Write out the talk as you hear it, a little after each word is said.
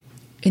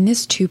In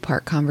this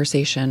two-part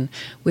conversation,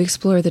 we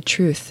explore the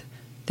truth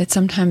that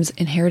sometimes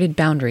inherited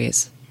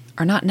boundaries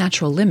are not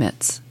natural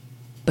limits,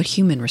 but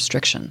human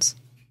restrictions.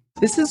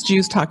 This is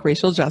Jews Talk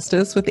Racial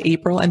Justice with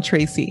April and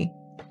Tracy,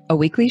 a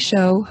weekly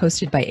show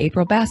hosted by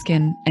April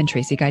Baskin and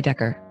Tracy Guy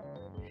Decker.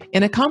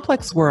 In a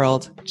complex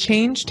world,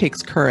 change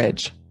takes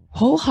courage.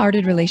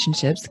 Wholehearted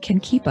relationships can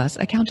keep us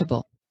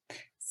accountable.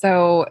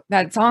 So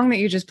that song that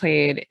you just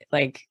played,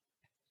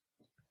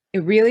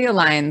 it really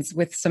aligns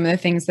with some of the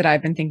things that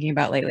I've been thinking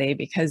about lately,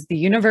 because the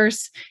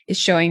universe is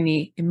showing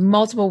me in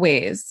multiple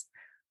ways,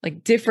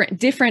 like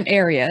different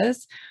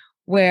areas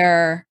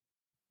where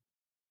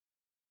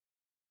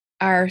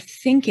our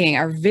thinking,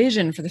 our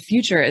vision for the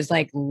future is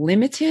like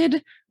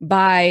limited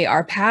by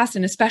our past,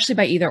 and especially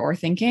by either or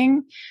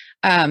thinking.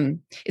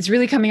 It's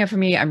really coming up for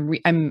me.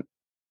 I'm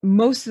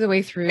most of the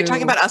way through. Are you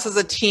talking about us as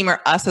a team or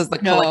us as the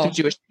collective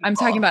Jewish people? I'm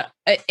talking about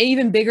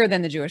even bigger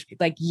than the Jewish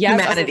people.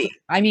 Humanity.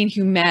 I mean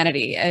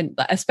humanity, and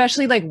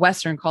especially like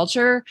Western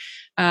culture.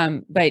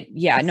 But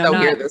yeah,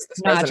 not just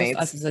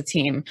us as a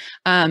team.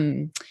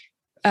 Okay.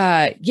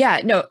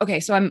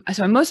 So I'm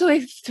most of the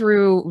way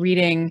through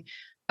reading.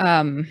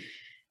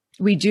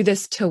 We Do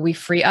This Till We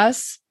Free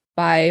Us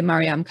by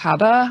Mariame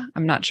Kaba.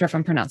 I'm not sure if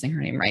I'm pronouncing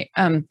her name right.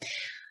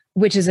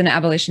 Which is an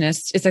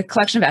abolitionist. It's a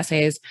collection of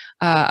essays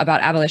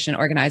about abolition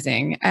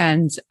organizing.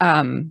 And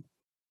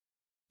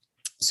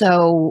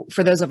so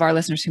for those of our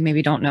listeners who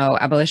maybe don't know,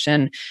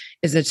 abolition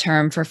is a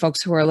term for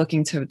folks who are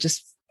looking to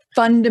just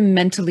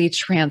fundamentally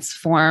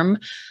transform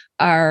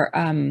our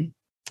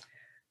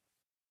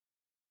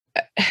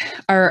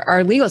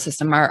legal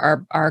system,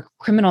 our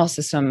criminal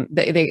system.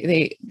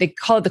 They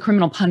call it the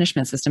criminal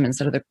punishment system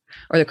instead of the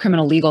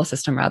criminal legal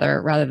system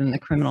rather than the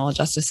criminal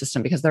justice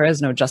system, because there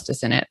is no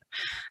justice in it,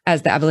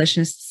 as the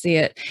abolitionists see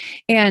it.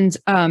 And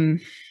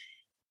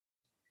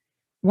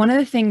one of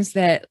the things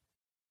that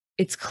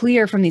it's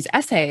clear from these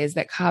essays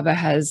that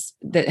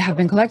have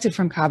been collected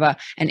from Kaba,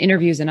 and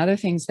interviews and other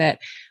things, that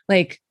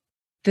like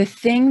the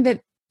thing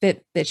that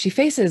she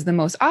faces the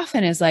most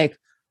often is like,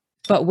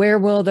 but where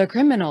will the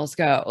criminals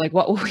go? Like,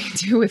 what will we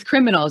do with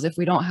criminals if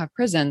we don't have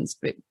prisons?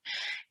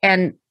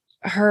 And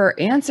her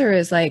answer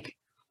is like,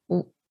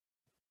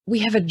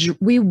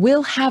 we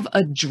will have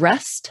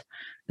addressed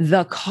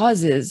the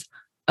causes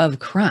of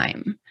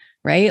crime,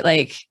 right?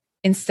 Like,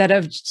 instead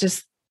of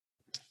just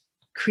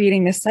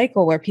creating this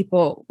cycle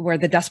where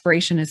the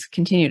desperation is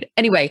continued.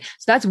 Anyway,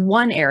 so that's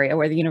one area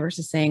where the universe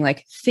is saying,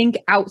 like, think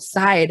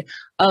outside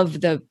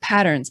of the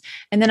patterns.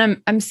 And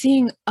then I'm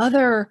seeing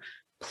other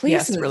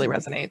places, yes, really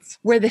resonates,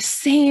 where that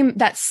same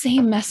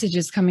message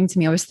is coming to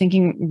me. I was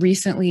thinking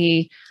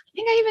recently, I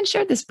think I even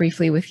shared this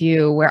briefly with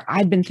you, where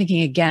I'd been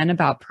thinking again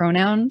about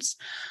pronouns,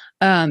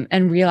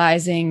 and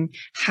realizing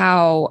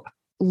how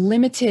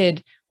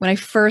limited, when I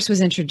first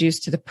was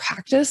introduced to the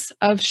practice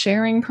of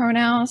sharing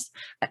pronouns,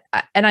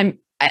 and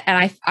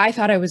I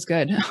thought I was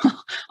good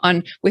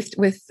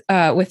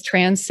with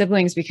trans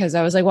siblings, because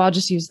I was like, well, I'll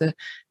just use the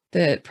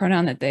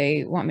pronoun that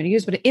they want me to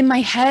use. But in my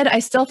head, I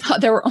still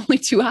thought there were only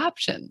two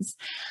options.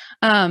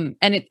 And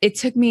it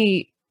took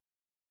me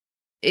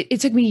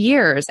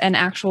years and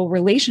actual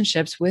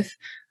relationships with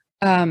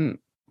genderqueer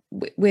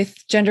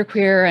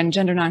and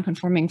gender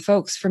nonconforming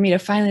folks for me to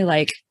finally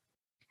like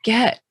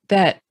get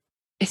that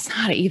it's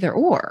not an either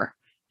or,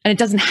 and it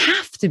doesn't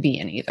have to be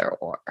an either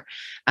or.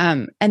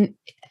 And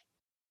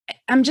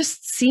I'm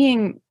just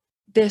seeing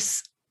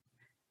this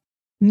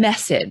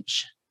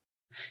message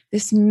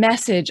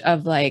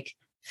of like,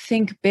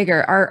 think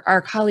bigger.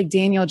 Our colleague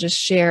Daniel just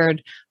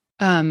shared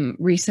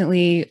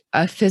recently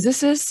a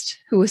physicist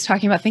who was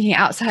talking about thinking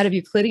outside of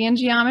Euclidean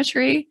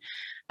geometry,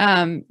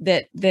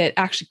 that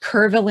actually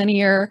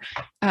curvilinear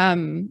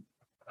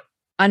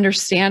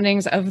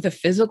understandings of the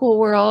physical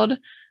world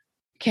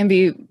can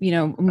be,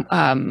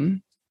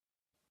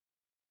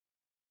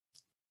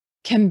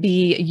 can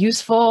be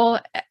useful,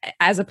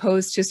 as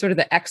opposed to sort of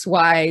the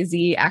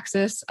XYZ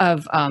axis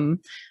of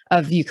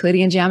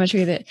Euclidean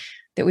geometry that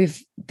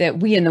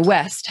we in the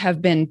West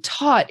have been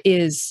taught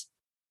is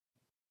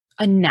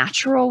a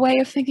natural way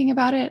of thinking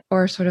about it,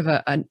 or sort of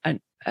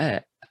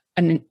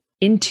an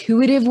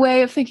intuitive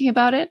way of thinking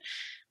about it.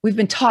 We've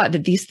been taught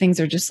that these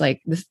things are just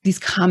like these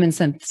common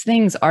sense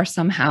things are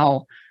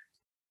somehow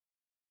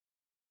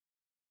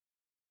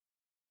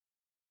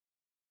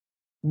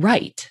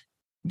right,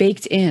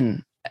 baked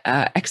in,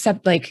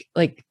 except like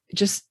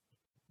just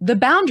the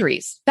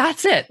boundaries.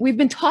 That's it. We've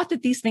been taught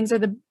that these things are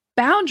the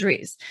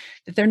boundaries,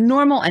 that they're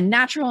normal and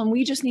natural, and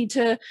we just need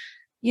to,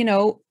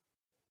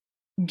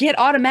 get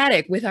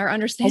automatic with our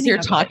understanding. As you're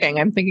talking,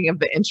 I'm thinking of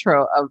the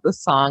intro of the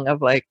song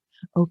of like,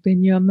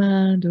 open your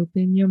mind,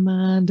 open your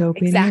mind,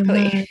 open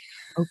exactly. your mind.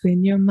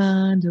 Open your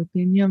mind,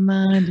 open your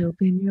mind,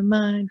 open your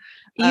mind.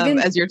 Even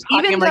as you're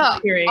talking, even I'm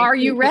like hearing, are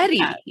you ready?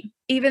 That.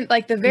 Even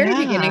like the very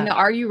beginning, the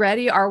are you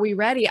ready? Are we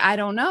ready? I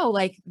don't know.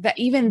 Like that,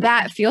 even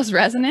that feels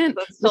resonant.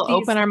 Let's still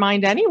open our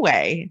mind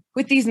anyway.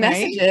 With these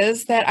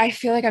messages that I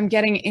feel like I'm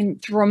getting in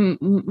through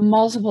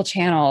multiple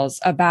channels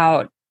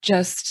about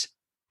just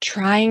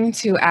trying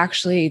to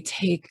actually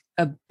take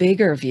a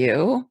bigger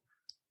view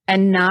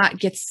and not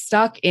get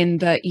stuck in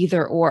the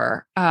either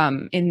or,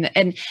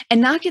 and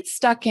not get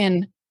stuck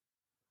in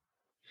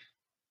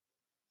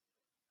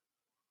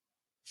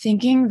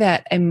thinking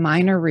that a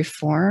minor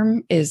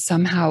reform is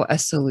somehow a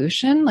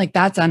solution. Like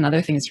that's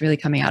another thing that's really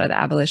coming out of the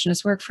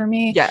abolitionist work for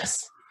me.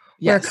 Yes.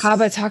 Where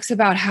Kaba talks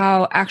about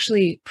how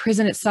actually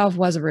prison itself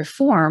was a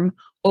reform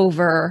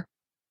over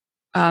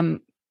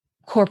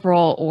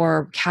corporal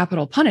or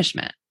capital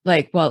punishment.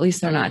 Like, well, at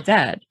least they're not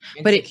dead.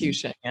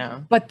 Execution,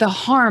 but the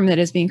harm that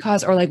is being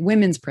caused, or like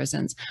women's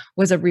prisons,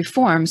 was a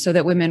reform so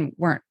that women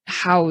weren't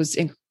housed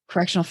in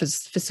correctional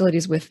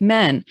facilities with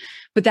men.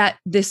 But that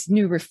this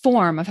new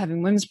reform of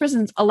having women's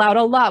prisons allowed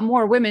a lot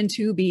more women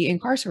to be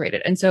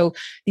incarcerated. And so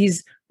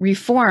these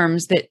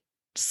reforms that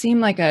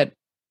seem like a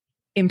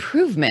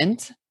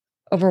improvement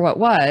over what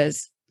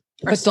was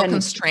are still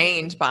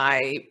constrained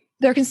by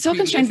they're still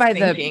constrained by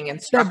the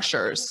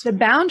structures, the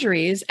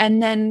boundaries,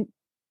 and then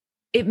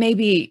it may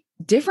be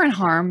different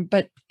harm,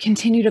 but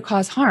continue to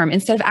cause harm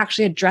instead of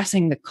actually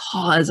addressing the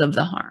cause of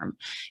the harm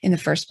in the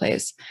first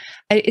place.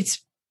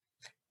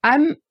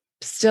 I'm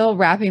still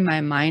wrapping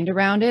my mind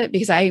around it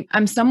because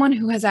I'm someone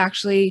who has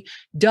actually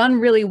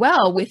done really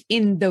well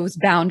within those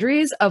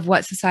boundaries of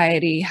what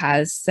society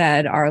has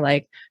said are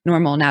like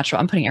normal, natural.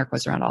 I'm putting air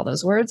quotes around all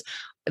those words.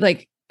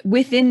 Like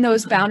within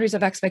those boundaries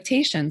of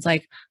expectations,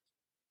 like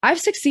I've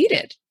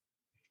succeeded.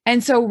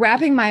 And so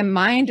wrapping my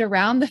mind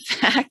around the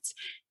fact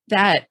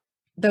that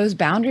those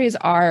boundaries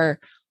are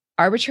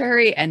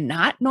arbitrary and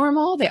not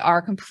normal, they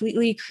are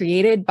completely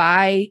created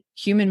by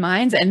human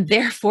minds and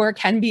therefore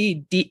can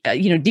be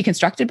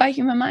deconstructed by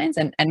human minds,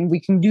 and we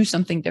can do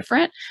something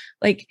different.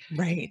 Like,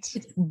 right.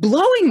 It's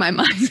blowing my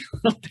mind a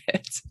little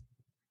bit.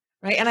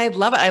 Right. And I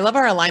love it. I love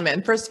our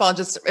alignment. First of all,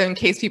 just in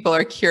case people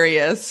are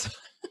curious,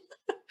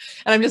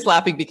 and I'm just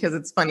laughing because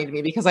it's funny to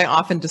me because I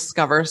often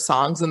discover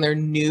songs and they're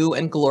new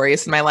and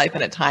glorious in my life.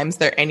 And at times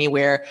they're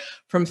anywhere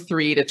from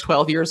 3 to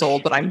 12 years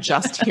old, but I'm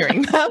just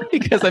hearing them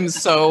because I'm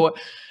so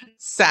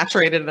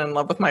saturated and in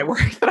love with my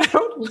work that I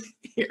don't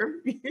hear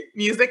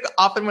music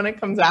often when it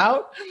comes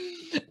out.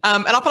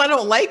 And often I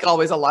don't like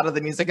always a lot of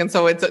the music. And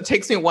so it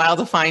takes me a while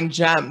to find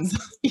gems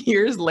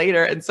years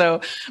later. And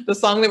so the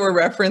song that we're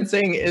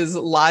referencing is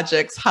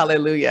Logic's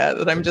Hallelujah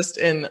that I'm just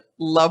in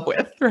love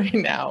with right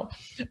now.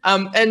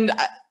 And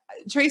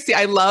Tracy,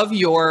 I love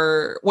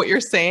what you're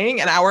saying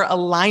and our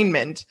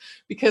alignment,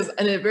 because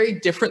in a very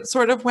different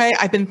sort of way,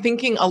 I've been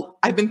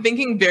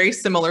thinking very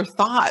similar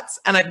thoughts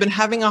and I've been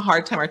having a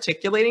hard time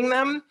articulating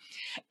them.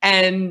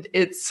 And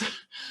it's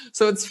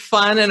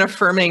fun and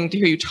affirming to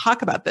hear you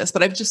talk about this,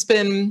 but I've just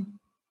been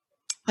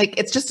like,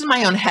 it's just in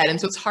my own head. And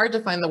so it's hard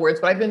to find the words,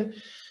 but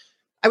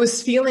I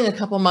was feeling a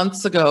couple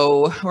months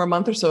ago or a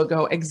month or so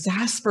ago,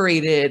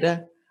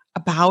 exasperated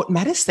about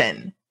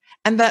medicine.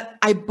 And that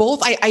I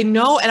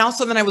know, and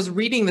also then I was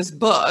reading this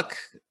book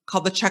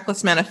called The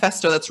Checklist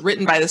Manifesto that's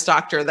written by this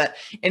doctor that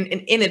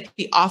in it,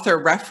 the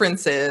author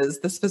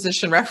this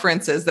physician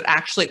references that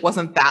actually it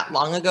wasn't that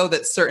long ago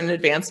that certain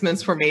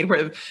advancements were made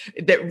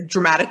that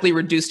dramatically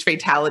reduced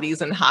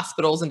fatalities in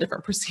hospitals and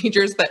different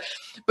procedures.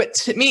 But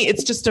to me,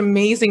 it's just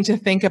amazing to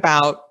think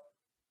about,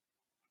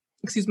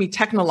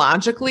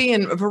 technologically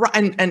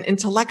and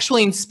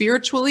intellectually and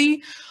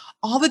spiritually,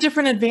 all the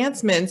different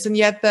advancements, and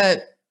yet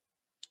that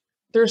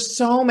there's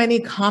so many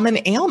common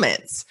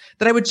ailments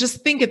that I would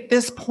just think at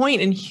this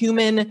point in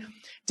human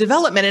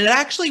development, and it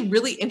actually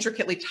really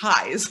intricately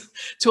ties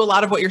to a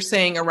lot of what you're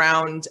saying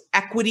around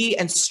equity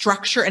and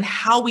structure and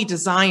how we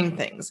design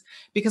things.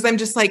 Because I'm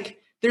just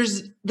like,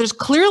 there's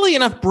clearly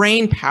enough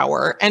brain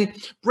power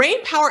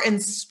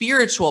and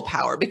spiritual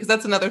power, because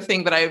that's another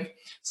thing that I've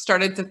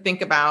started to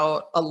think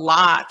about a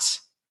lot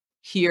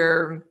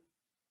here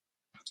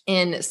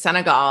in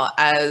Senegal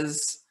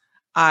as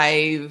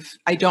I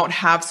don't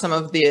have some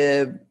of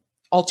the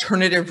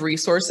alternative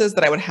resources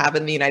that I would have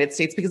in the United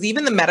States, because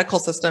even the medical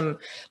system,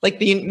 like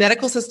the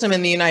medical system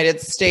in the United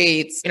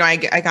States, I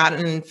got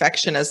an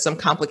infection as some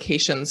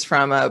complications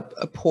from a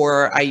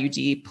poor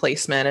IUD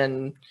placement,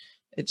 and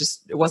it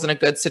wasn't a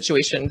good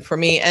situation for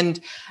me.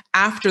 And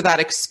after that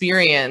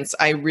experience,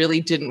 I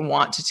really didn't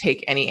want to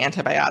take any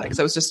antibiotics.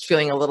 I was just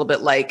feeling a little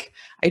bit like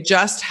I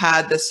just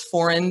had this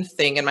foreign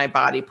thing in my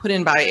body put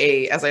in by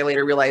as I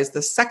later realized, the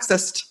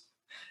sexist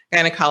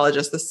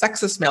gynecologist, the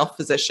sexist male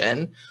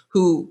physician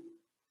who,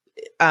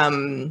 I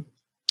don't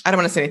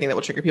want to say anything that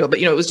will trigger people, but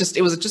it was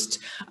just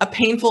a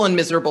painful and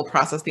miserable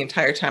process the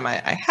entire time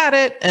I had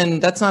it. And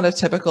that's not a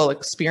typical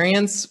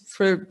experience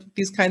for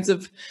these kinds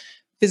of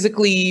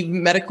physically,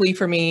 medically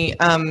for me,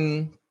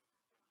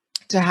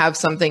 to have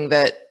something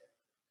that,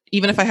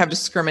 even if I have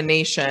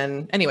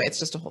discrimination, anyway, it's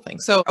just a whole thing.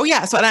 So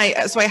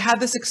I had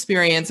this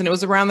experience, and it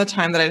was around the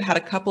time that I'd had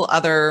a couple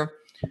other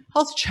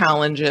health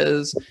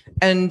challenges,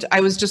 and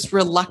I was just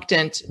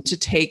reluctant to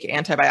take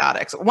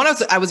antibiotics.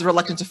 I was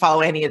reluctant to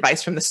follow any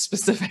advice from the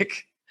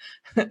specific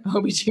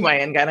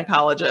OBGYN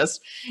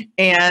gynecologist.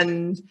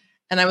 And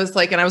I was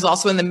like, and I was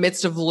also in the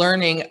midst of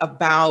learning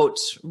about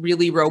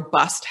really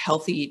robust,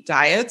 healthy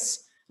diets.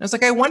 And I was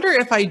like, I wonder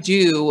if I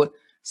do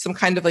some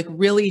kind of like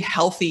really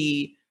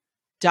healthy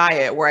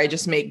diet where I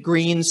just make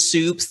green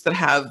soups that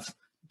have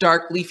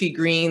dark leafy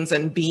greens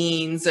and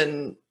beans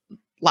and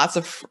lots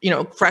of,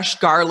 fresh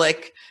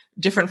garlic,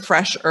 different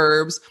fresh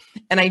herbs.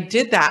 And I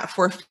did that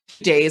for a few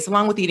days,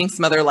 along with eating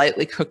some other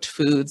lightly cooked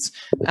foods.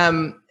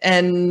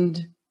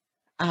 And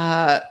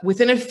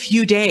within a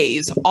few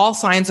days, all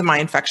signs of my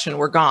infection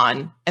were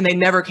gone and they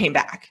never came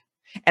back.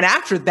 And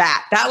after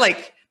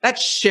that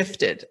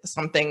shifted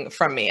something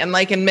from me. And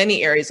like in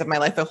many areas of my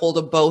life, I hold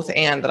a both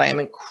and that I am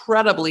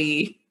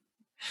incredibly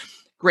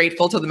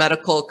grateful to the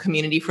medical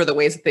community for the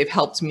ways that they've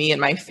helped me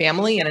and my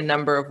family in a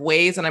number of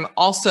ways. And I'm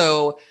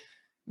also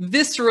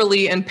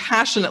viscerally and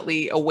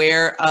passionately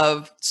aware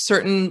of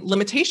certain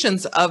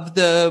limitations of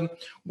the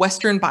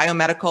Western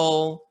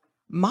biomedical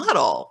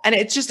model. And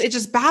it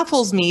just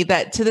baffles me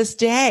that to this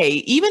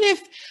day, even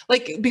if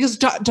because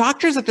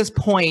doctors at this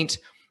point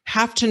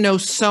have to know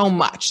so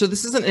much. So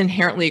this isn't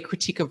inherently a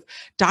critique of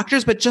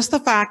doctors, but just the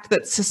fact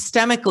that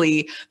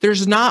systemically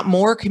there's not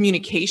more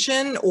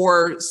communication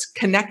or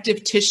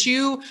connective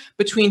tissue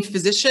between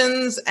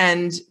physicians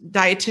and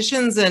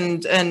dietitians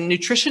and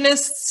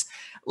nutritionists.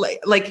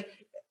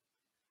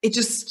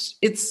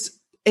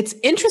 It's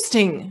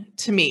interesting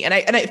to me. And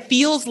it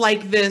feels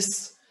like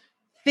this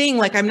thing,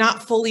 like I'm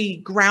not fully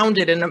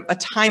grounded in a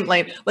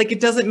timeline. Like it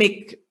doesn't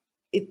make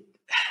it,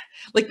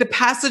 like the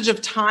passage of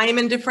time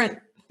and different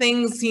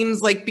things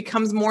seems like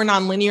becomes more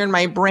nonlinear in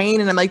my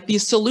brain. And I'm like,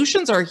 these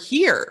solutions are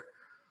here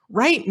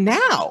right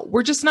now.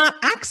 We're just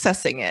not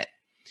accessing it.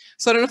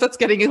 So I don't know if that's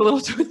getting a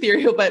little too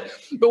ethereal, but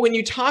when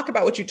you talk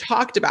about what you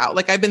talked about,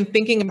 like I've been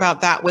thinking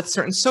about that with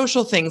certain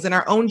social things in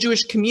our own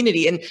Jewish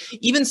community, and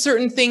even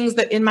certain things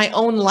that in my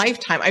own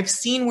lifetime, I've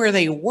seen where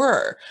they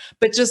were,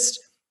 but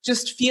just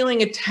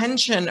feeling a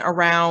tension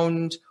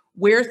around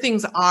where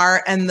things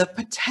are and the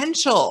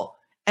potential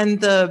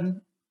and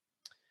the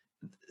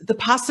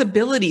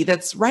possibility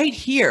that's right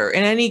here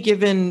in any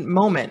given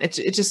moment.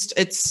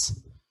 It's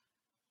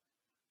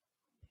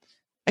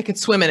I could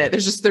swim in it.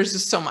 There's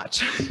just so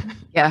much.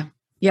 Yeah.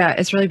 Yeah.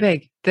 It's really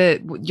big.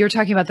 You're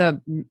talking about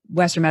the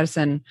Western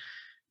medicine.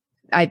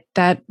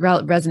 That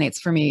resonates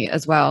for me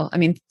as well. I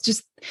mean,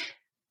 just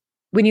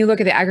when you look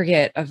at the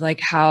aggregate of like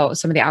how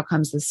some of the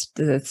outcomes,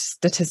 the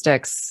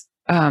statistics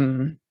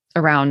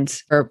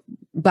around or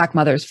Black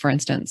mothers, for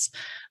instance,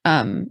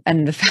 and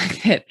the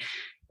fact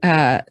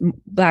that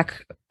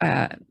Black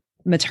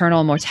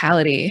maternal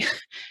mortality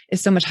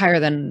is so much higher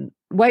than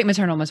white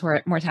maternal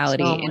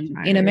mortality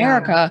in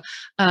America.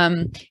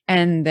 Yeah.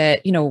 And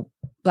that,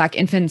 Black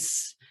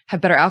infants have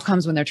better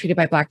outcomes when they're treated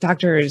by Black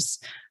doctors.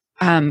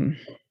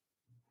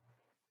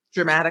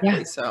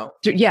 Dramatically so.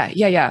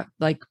 Yeah.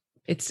 Like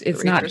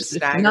it's not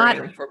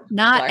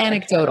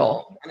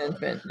anecdotal. An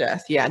infant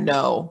death. Yeah,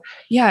 no.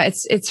 Yeah,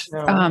 it's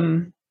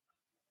no.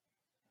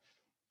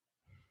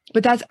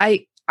 But that's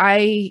I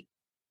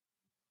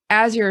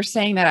as you're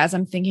saying that, as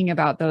I'm thinking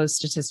about those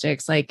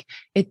statistics, like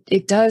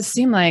it does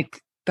seem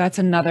like that's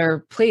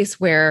another place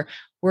where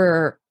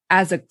we're,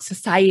 as a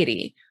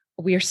society,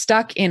 we are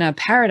stuck in a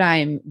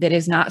paradigm that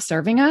is not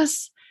serving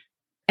us.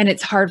 And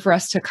it's hard for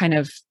us to kind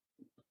of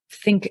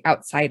think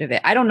outside of it.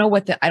 I don't know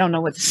what the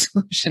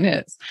solution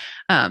is.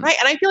 Right.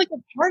 And I feel like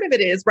a part of it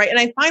is, right. And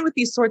I find with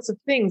these sorts of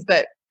things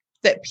that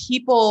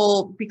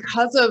people,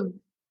 because of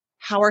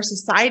how our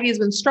society has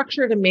been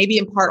structured, and maybe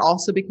in part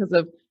also because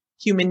of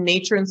human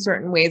nature in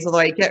certain ways,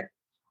 although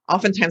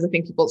oftentimes I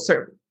think people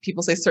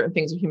say certain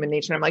things are human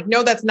nature. And I'm like,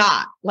 no, that's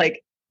not.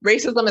 Like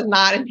racism is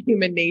not in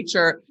human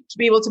nature. To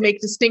be able to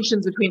make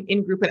distinctions between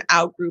in-group and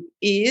out-group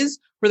is,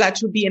 for that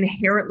to be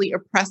inherently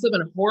oppressive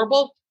and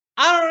horrible.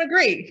 I don't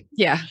agree.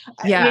 Yeah.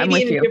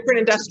 Maybe in different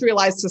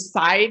industrialized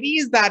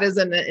societies, that is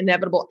an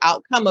inevitable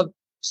outcome of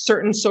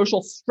certain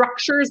social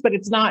structures, but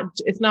it's not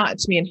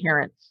to me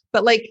inherent.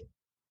 But like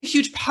a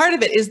huge part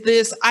of it is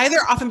this, either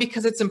often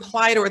because it's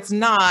implied or it's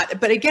not.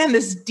 But again,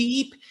 this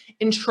deep,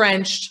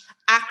 entrenched,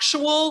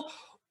 actual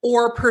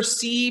or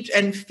perceived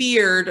and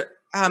feared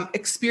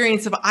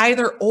experience of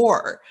either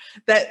or,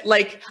 that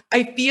like,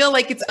 I feel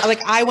like it's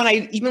like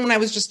when I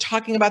was just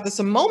talking about this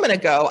a moment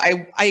ago,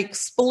 I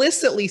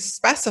explicitly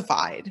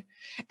specified,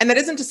 and that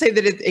isn't to say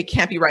that it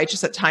can't be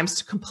righteous at times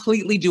to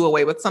completely do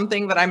away with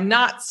something that I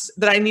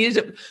needed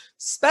to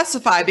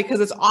specify, because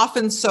it's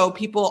often so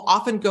people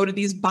often go to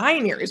these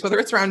binaries, whether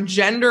it's around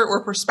gender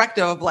or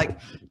perspective of like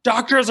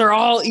doctors are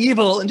all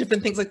evil and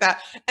different things like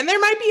that. And there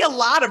might be a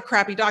lot of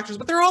crappy doctors,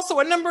 but there are also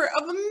a number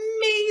of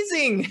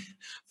amazing,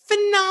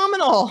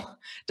 phenomenal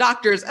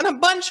doctors and a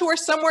bunch who are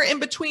somewhere in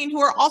between who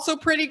are also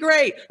pretty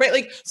great, right?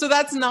 Like, so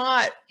that's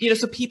not,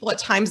 so people at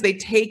times they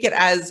take it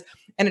as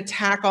an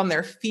attack on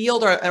their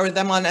field or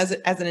them on as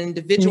an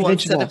individual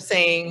instead of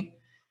saying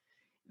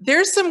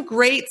there's some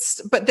great,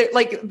 but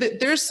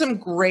there's some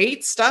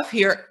great stuff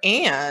here.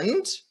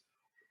 And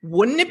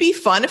wouldn't it be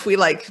fun if we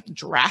like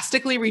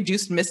drastically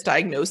reduced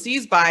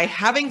misdiagnoses by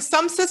having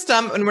some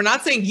system? And we're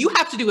not saying you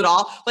have to do it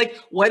all. Like,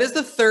 what is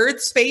the third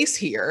space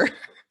here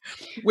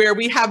where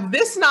we have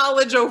this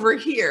knowledge over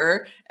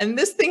here and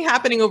this thing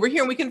happening over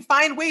here, and we can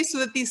find ways so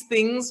that these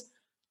things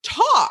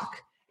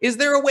talk? Is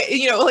there a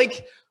way,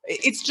 like,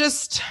 it's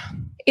just,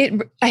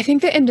 I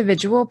think the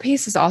individual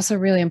piece is also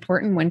really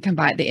important when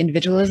combined, the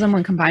individualism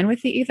when combined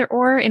with the either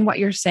or in what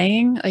you're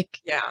saying. Like,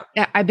 Yeah.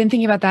 I've been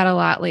thinking about that a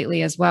lot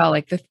lately as well.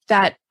 Like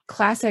that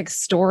classic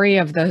story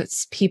of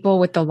those people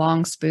with the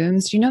long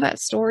spoons. Do you know that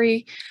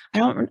story?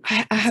 I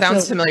have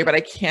Sounds to, familiar, but I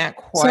can't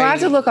quite. so I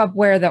have to look up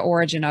where the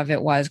origin of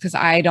it was, because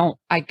I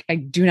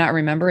do not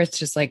remember. It's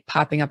just like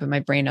popping up in my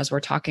brain as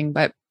we're talking.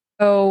 But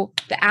so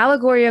the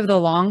allegory of the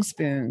long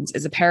spoons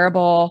is a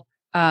parable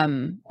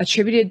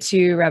attributed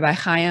to Rabbi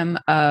Chaim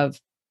of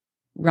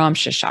Ram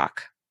Shishak,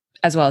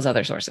 as well as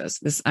other sources.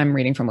 This I'm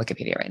reading from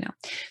Wikipedia right now.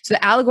 So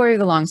the allegory of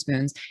the long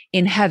spoons: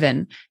 in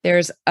heaven,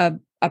 there's a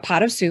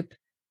pot of soup.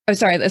 Oh,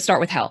 sorry. Let's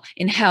start with hell.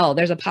 In hell,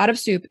 there's a pot of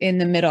soup in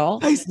the middle.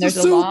 There's it's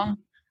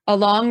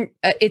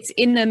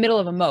in the middle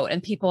of a moat,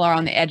 and people are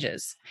on the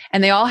edges,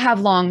 and they all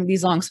have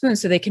these long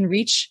spoons so they can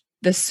reach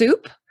the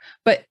soup,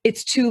 but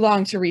it's too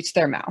long to reach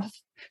their mouth,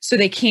 so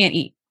they can't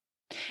eat.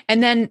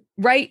 And then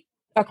right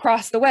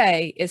across the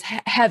way is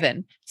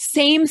heaven.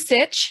 Same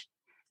sitch,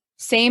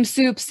 same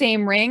soup,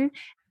 same ring,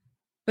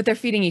 but they're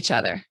feeding each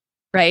other,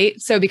 right?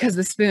 So because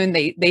the spoon,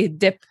 they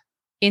dip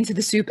into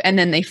the soup and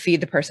then they feed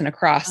the person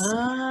across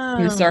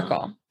in the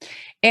circle.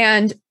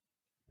 And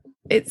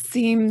it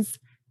seems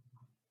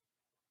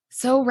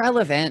so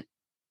relevant,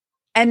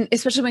 and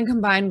especially when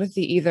combined with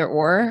the either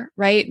or,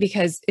 right?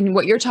 Because in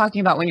what you're talking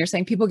about, when you're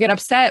saying people get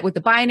upset with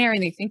the binary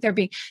and they think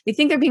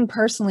they're being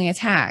personally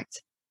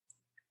attacked,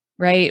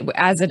 right?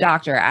 As a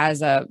doctor,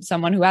 as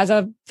someone who has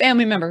a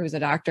family member who's a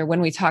doctor,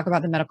 when we talk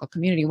about the medical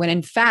community, when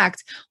in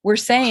fact we're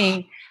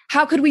saying,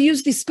 how could we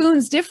use these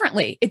spoons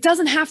differently? It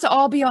doesn't have to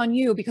all be on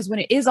you, because when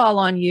it is all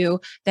on you,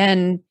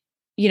 then,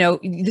 you know,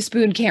 the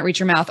spoon can't reach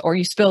your mouth, or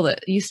you spill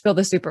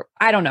the soup.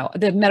 I don't know.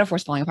 The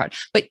metaphor's falling apart,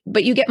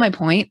 but you get my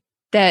point,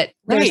 that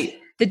there's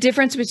the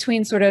difference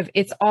between sort of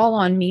it's all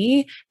on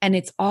me and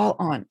it's all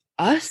on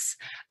us.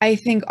 I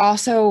think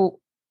also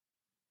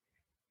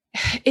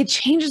it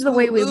changes the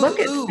way we look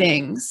at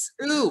things.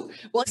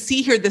 Well,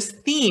 see here this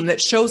theme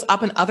that shows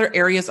up in other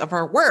areas of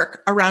our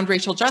work around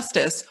racial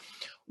justice,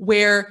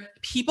 where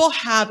people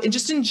have, and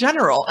just in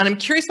general, and I'm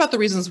curious about the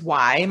reasons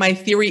why. My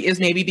theory is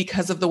maybe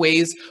because of the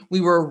ways we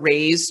were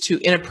raised to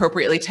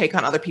inappropriately take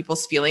on other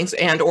people's feelings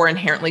and or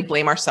inherently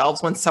blame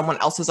ourselves when someone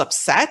else is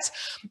upset,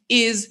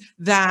 is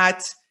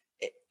that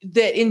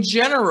in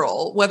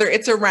general, whether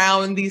it's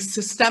around these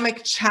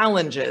systemic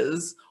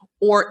challenges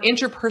or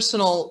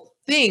interpersonal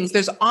things,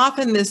 there's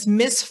often this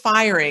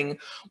misfiring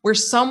where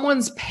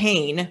someone's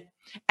pain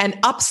and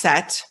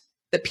upset,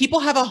 that people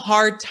have a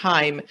hard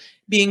time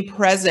being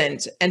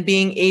present and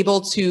being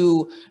able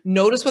to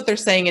notice what they're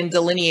saying and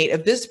delineate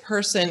if this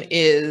person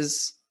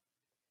is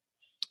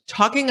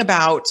talking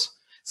about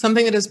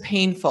something that is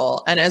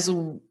painful. And as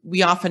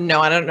we often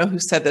know, I don't know who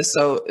said this,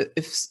 so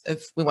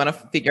if we want to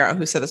figure out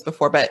who said this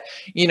before, but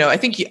you know,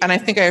 you're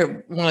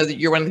one of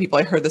the people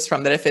I heard this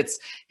from, that if it's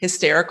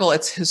hysterical,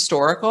 it's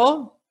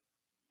historical.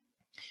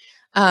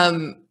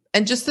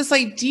 And just this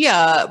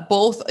idea,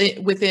 both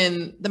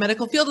within the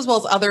medical field as well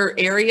as other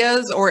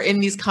areas, or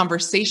in these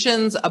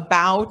conversations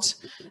about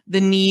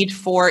the need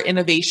for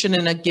innovation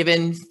in a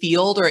given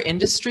field or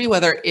industry,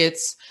 whether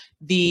it's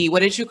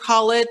what did you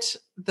call it?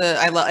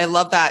 I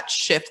love that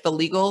shift, the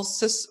legal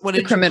system. What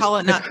did you call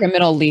it? The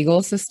criminal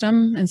legal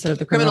system instead of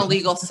the criminal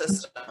legal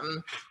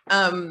system.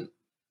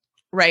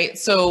 Right.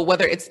 So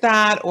whether it's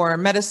that or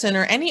medicine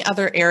or any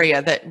other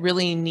area that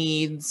really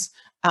needs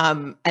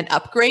an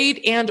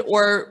upgrade, and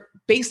or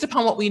based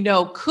upon what we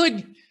know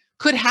could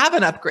have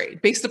an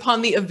upgrade based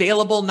upon the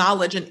available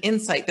knowledge and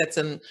insight that's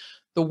in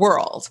the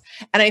world.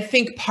 And I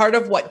think part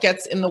of what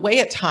gets in the way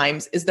at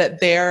times is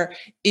that there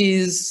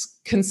is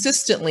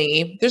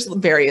consistently, there's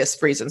various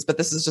reasons, but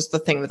this is just the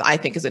thing that I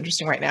think is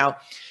interesting right now,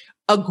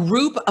 a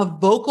group of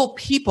vocal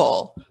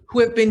people who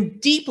have been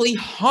deeply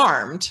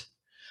harmed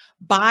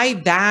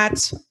by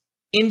that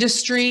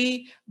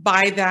industry,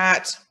 by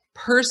that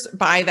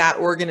by that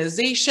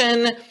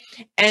organization,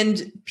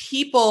 and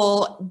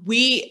people,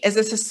 we as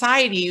a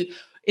society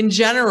in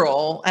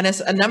general, and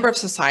as a number of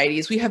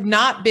societies, we have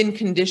not been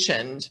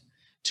conditioned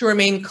to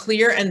remain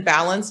clear and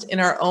balanced in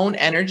our own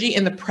energy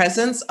in the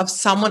presence of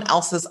someone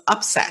else's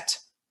upset.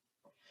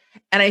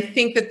 And I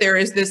think that there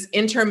is this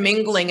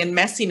intermingling and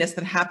messiness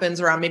that happens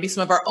around maybe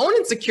some of our own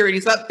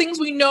insecurities about things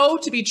we know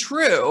to be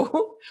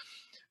true,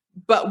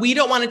 but we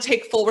don't want to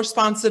take full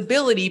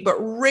responsibility. But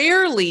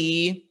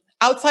rarely,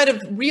 outside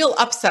of real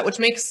upset, which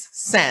makes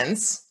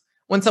sense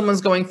when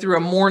someone's going through a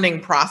mourning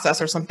process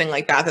or something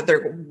like that, that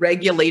they're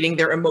regulating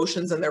their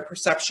emotions and their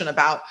perception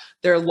about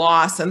their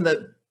loss and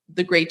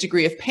the great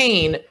degree of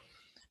pain.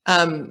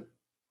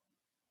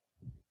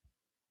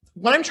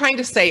 What I'm trying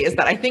to say is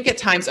that I think at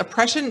times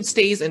oppression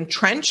stays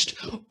entrenched.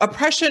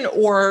 Oppression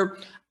or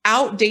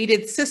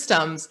outdated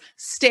systems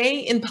stay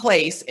in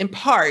place in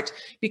part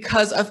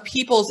because of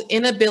people's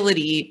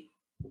inability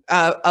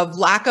of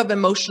lack of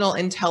emotional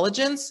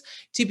intelligence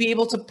to be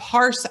able to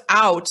parse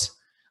out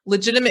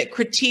legitimate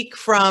critique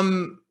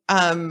from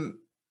and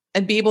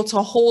be able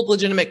to hold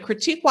legitimate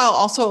critique while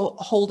also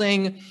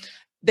holding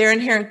their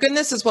inherent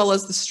goodness as well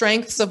as the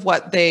strengths of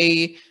what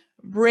they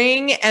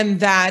bring, and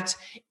that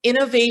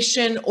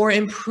innovation or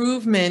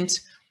improvement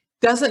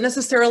doesn't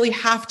necessarily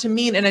have to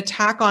mean an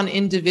attack on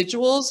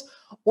individuals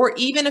or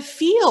even a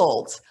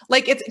field.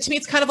 Like to me,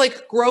 it's kind of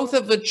like growth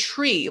of a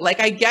tree. Like,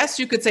 I guess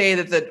you could say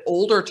that the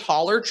older,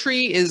 taller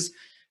tree is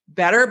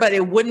better, but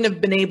it wouldn't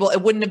have been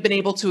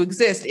able to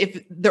exist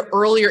if the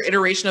earlier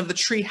iteration of the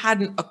tree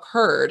hadn't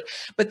occurred.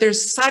 But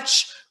there's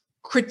such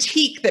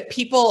critique that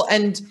people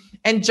and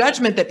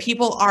judgment that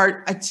people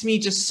are, to me,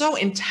 just so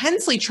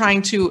intensely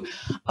trying to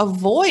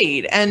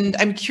avoid. And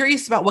I'm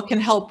curious about what can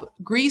help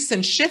grease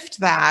and shift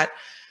that,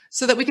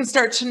 so that we can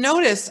start to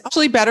notice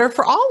actually better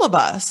for all of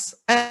us.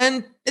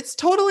 And it's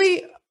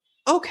totally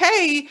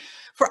okay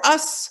for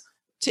us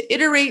to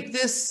iterate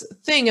this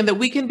thing, and that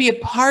we can be a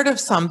part of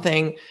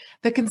something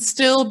that can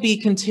still be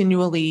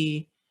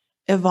continually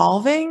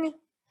evolving.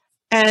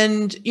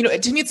 And, you know,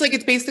 to me,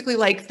 it's basically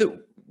like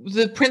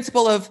the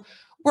principle of,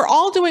 we're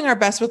all doing our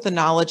best with the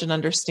knowledge and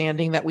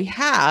understanding that we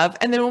have.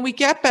 And then when we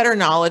get better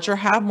knowledge or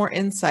have more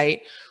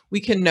insight, we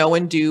can know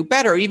and do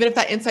better. Even if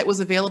that insight was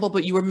available,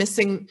 but you were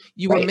missing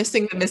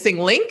the missing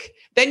link,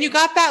 then you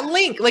got that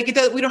link. Like,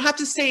 we don't have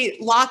to stay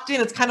locked in.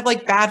 It's kind of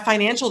like bad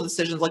financial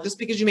decisions. Like, just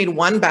because you made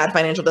one bad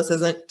financial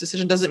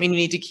decision doesn't mean you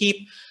need to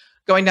keep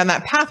going down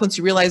that path once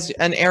you realize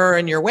an error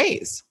in your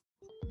ways.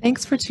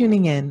 Thanks for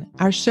tuning in.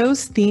 Our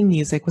show's theme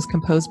music was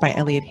composed by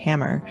Elliot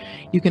Hammer.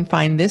 You can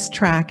find this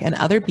track and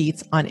other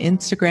beats on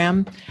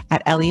Instagram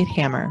at Elliot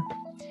Hammer.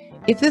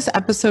 If this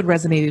episode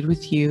resonated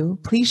with you,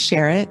 please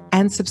share it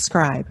and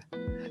subscribe.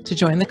 To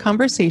join the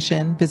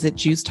conversation, visit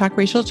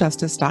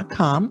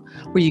JewsTalkRacialJustice.com,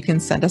 where you can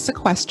send us a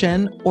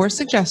question or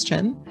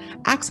suggestion,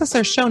 access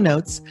our show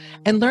notes,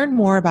 and learn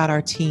more about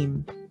our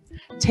team.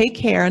 Take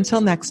care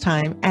until next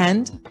time,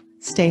 and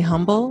stay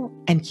humble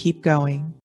and keep going.